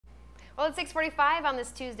Well, it's 6:45 on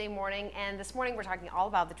this Tuesday morning, and this morning we're talking all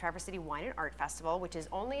about the Traverse City Wine and Art Festival, which is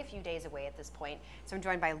only a few days away at this point. So I'm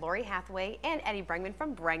joined by Lori Hathaway and Eddie Bregman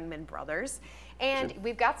from Bregman Brothers. And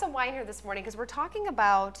we've got some wine here this morning because we're talking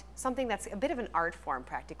about something that's a bit of an art form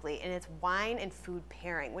practically, and it's wine and food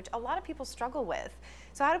pairing, which a lot of people struggle with.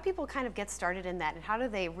 So how do people kind of get started in that, and how do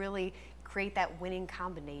they really create that winning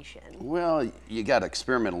combination? Well, you got to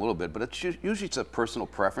experiment a little bit, but usually it's a personal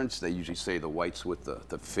preference. They usually say the whites with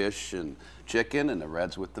the fish and chicken and the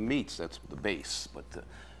reds with the meats. That's the base. But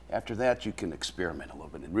after that, you can experiment a little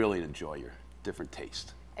bit and really enjoy your different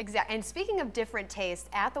taste. Exactly. And speaking of different tastes,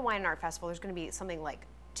 at the Wine and Art Festival, there's going to be something like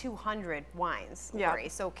 200 wines, Lori.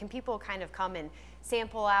 So can people kind of come and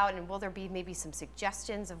sample out, and will there be maybe some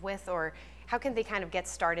suggestions of with, or how can they kind of get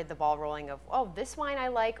started the ball rolling of, oh, this wine I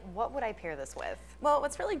like, what would I pair this with? Well,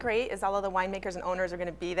 what's really great is all of the winemakers and owners are going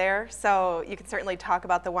to be there, so you can certainly talk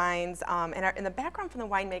about the wines. And the background from the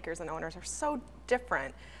winemakers and owners are so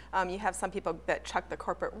different. You have some people that chucked the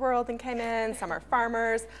corporate world and came in, some are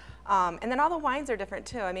farmers, and then all the wines are different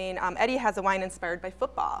too. I mean, Eddie has a wine inspired by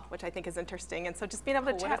football, which I think is interesting, and so just being able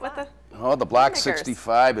to chat with the Block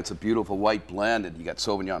 65, it's a beautiful white blend, and you got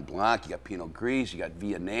Sauvignon Blanc, you got Pinot Gris, you got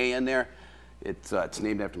Viognier in there. It's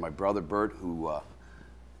named after my brother Bert, who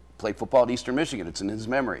played football at Eastern Michigan. It's in his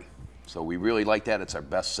memory. So we really like that. It's our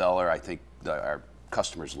best seller. I think our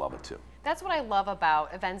customers love it too. That's what I love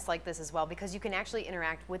about events like this as well, because you can actually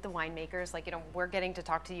interact with the winemakers. Like, you know, we're getting to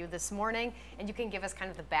talk to you this morning, and you can give us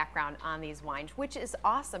kind of the background on these wines, which is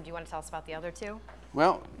awesome. Do you want to tell us about the other two?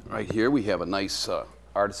 Well, right here we have a nice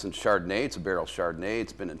artisan Chardonnay. It's a barrel Chardonnay.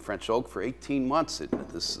 It's been in French oak for 18 months.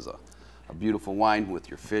 This is a beautiful wine with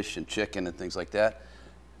your fish and chicken and things like that.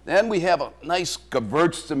 Then we have a nice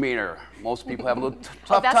Gewürztraminer. Most people have a little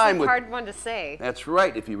tough time with. That's a hard one to say. That's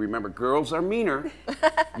right. If you remember Girls Are Meaner,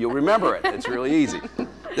 you'll remember it. It's really easy.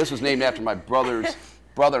 This was named after my brother's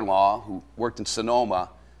brother-in-law who worked in Sonoma,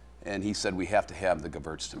 and he said we have to have the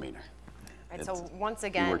Gewürztraminer. Right, so once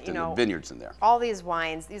again, he worked in the vineyards in there. All these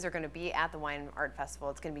wines, these are going to be at the Wine and Art Festival.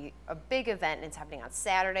 It's going to be a big event, and it's happening on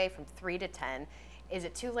Saturday from 3 to 10. Is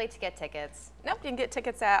it too late to get tickets? Nope, you can get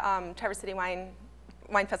tickets at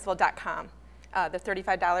TraverseCityWinefestival.com. They're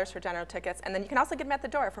 $35 for general tickets, and then you can also get them at the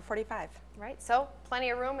door for $45. Right, so plenty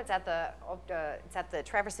of room. It's at the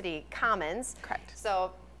Traverse City Commons. Correct.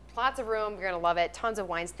 So lots of room. You're going to love it. Tons of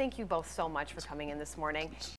wines. Thank you both so much for coming in this morning.